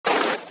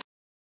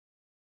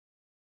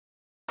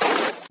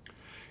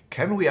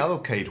Can we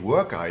allocate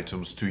work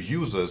items to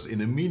users in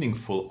a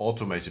meaningful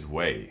automated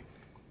way?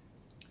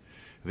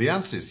 The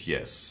answer is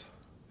yes.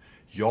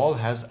 YAWL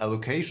has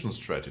allocation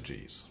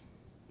strategies.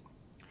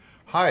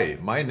 Hi,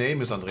 my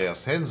name is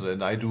Andreas Hense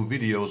and I do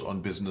videos on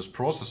business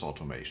process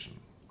automation.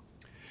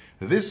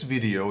 This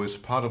video is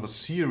part of a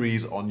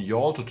series on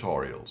YAWL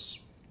tutorials.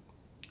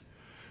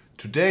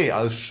 Today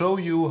I'll show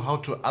you how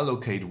to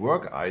allocate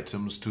work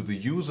items to the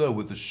user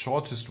with the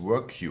shortest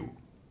work queue.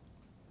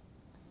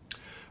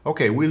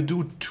 Okay, we'll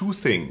do two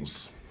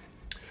things.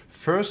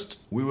 First,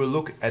 we will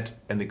look at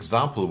an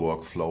example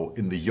workflow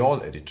in the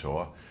YAWL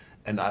editor,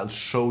 and I'll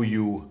show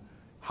you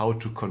how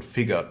to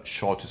configure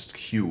shortest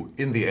queue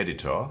in the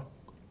editor.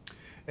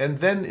 And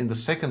then in the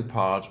second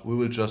part, we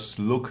will just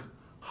look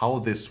how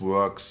this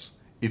works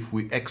if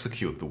we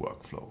execute the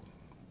workflow.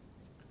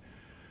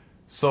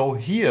 So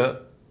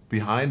here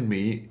behind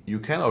me, you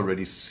can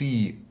already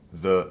see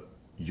the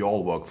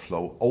YAWL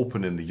workflow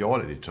open in the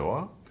YAWL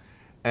editor,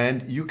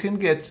 and you can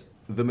get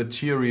the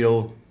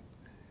material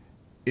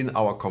in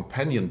our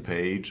companion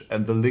page,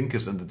 and the link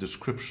is in the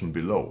description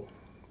below.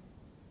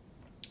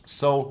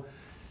 So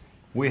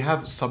we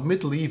have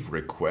submit leave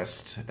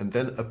request and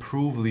then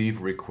approve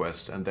leave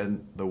request, and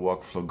then the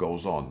workflow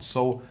goes on.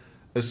 So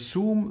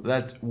assume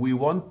that we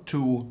want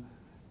to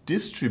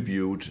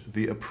distribute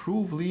the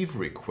approve leave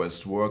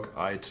request work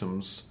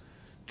items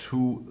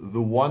to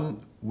the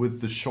one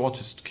with the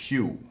shortest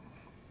queue.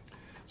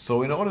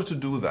 So in order to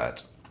do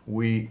that,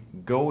 we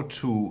go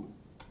to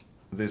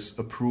this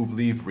approve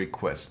leave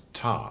request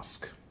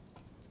task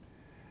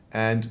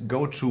and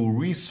go to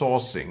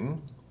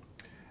resourcing,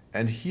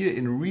 and here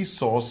in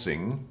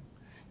resourcing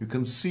you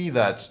can see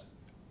that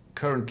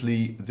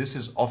currently this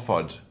is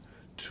offered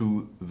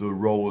to the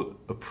role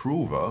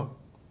approver,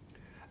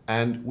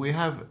 and we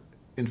have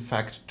in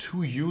fact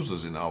two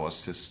users in our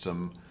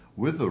system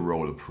with the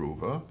role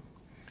approver.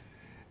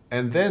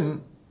 And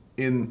then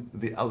in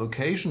the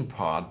allocation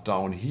part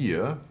down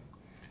here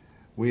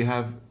we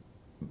have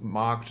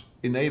marked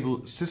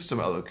enable system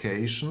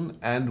allocation,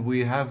 and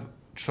we have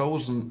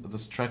chosen the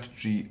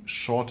strategy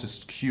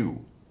shortest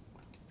queue.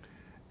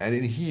 And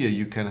in here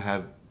you can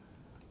have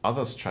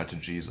other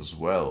strategies as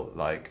well,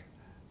 like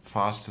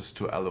fastest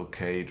to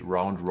allocate,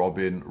 round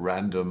robin,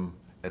 random,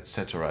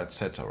 etc.,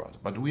 etc.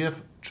 But we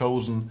have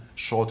chosen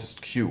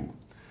shortest queue.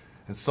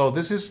 And so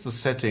this is the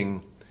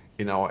setting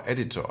in our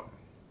editor.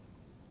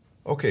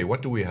 Okay,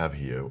 what do we have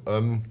here?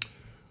 On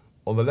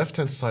the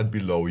left-hand side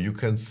below, you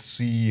can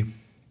see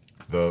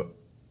the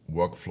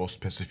workflow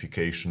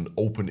specification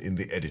open in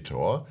the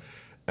editor.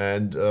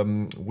 And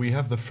we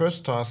have the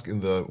first task in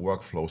the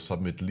workflow,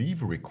 submit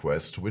leave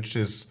request, which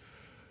is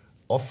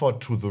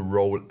offered to the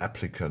role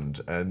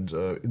applicant. And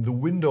in the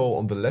window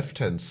on the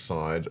left-hand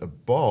side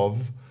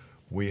above,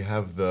 we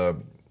have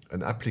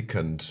an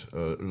applicant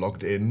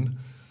logged in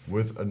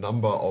with a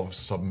number of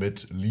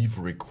submit leave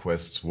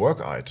requests work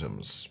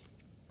items.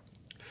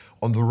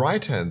 On the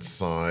right-hand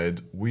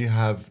side, we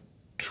have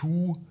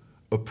two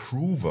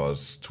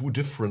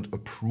different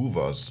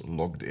approvers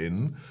logged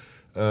in,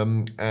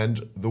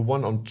 and the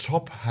one on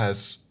top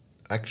has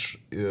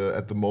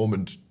at the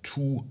moment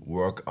two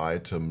work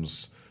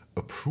items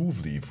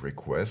approve leave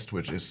request,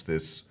 which is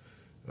this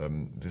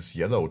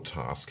yellow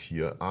task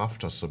here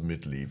after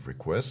submit leave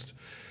request,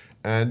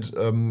 and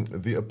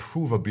the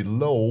approver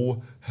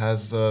below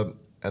has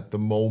at the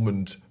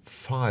moment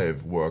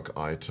 5 work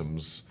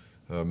items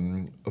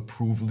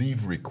approve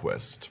leave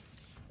request.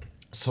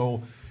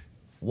 So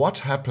what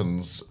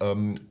happens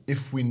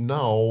if we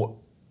now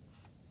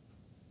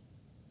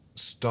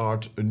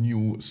start a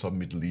new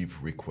submit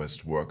leave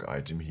request work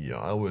item here?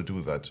 I will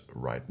do that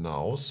right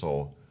now.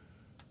 So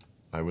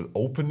I will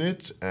open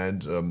it,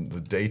 and the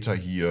data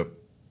here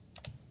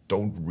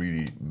don't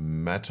really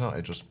matter.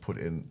 I just put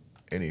in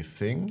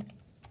anything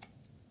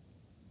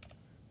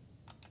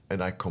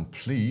and I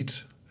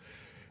complete.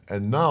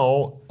 And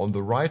now on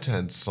the right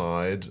hand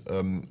side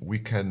we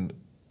can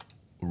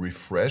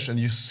refresh, and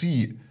you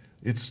see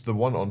it's the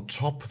one on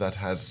top that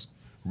has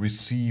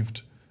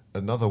received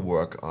another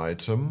work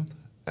item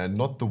and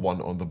not the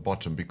one on the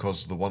bottom,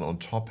 because the one on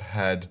top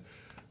had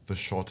the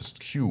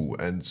shortest queue.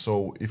 And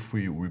so if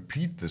we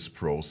repeat this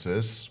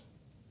process,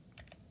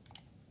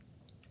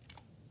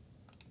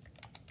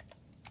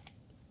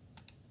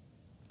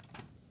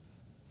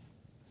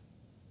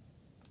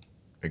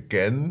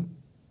 again,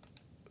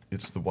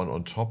 it's the one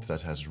on top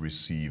that has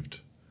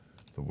received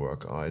the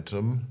work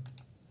item.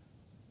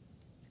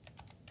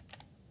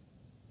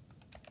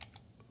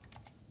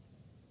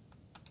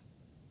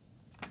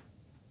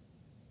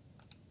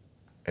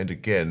 And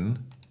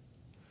again,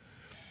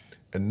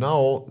 and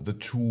now the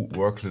two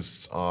work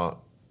lists are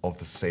of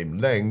the same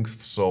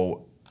length,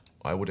 so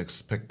I would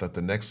expect that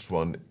the next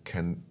one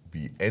can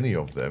be any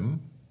of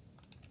them.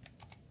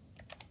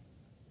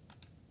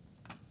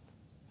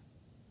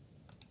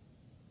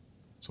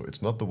 So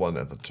it's not the one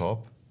at the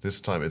top,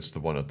 this time it's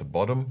the one at the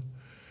bottom.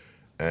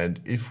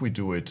 And if we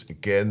do it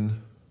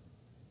again,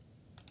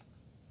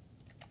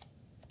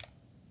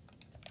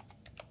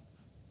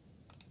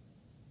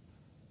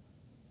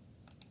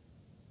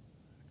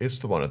 It's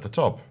the one at the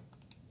top.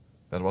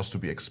 That was to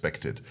be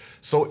expected.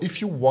 So if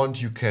you want,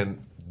 you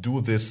can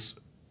do this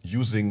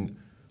using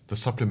the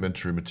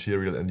supplementary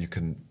material and you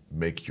can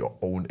make your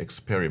own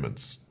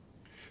experiments.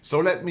 So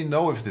let me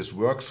know if this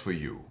works for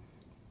you.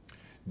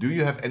 Do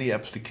you have any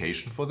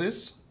application for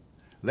this?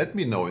 Let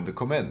me know in the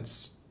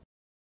comments.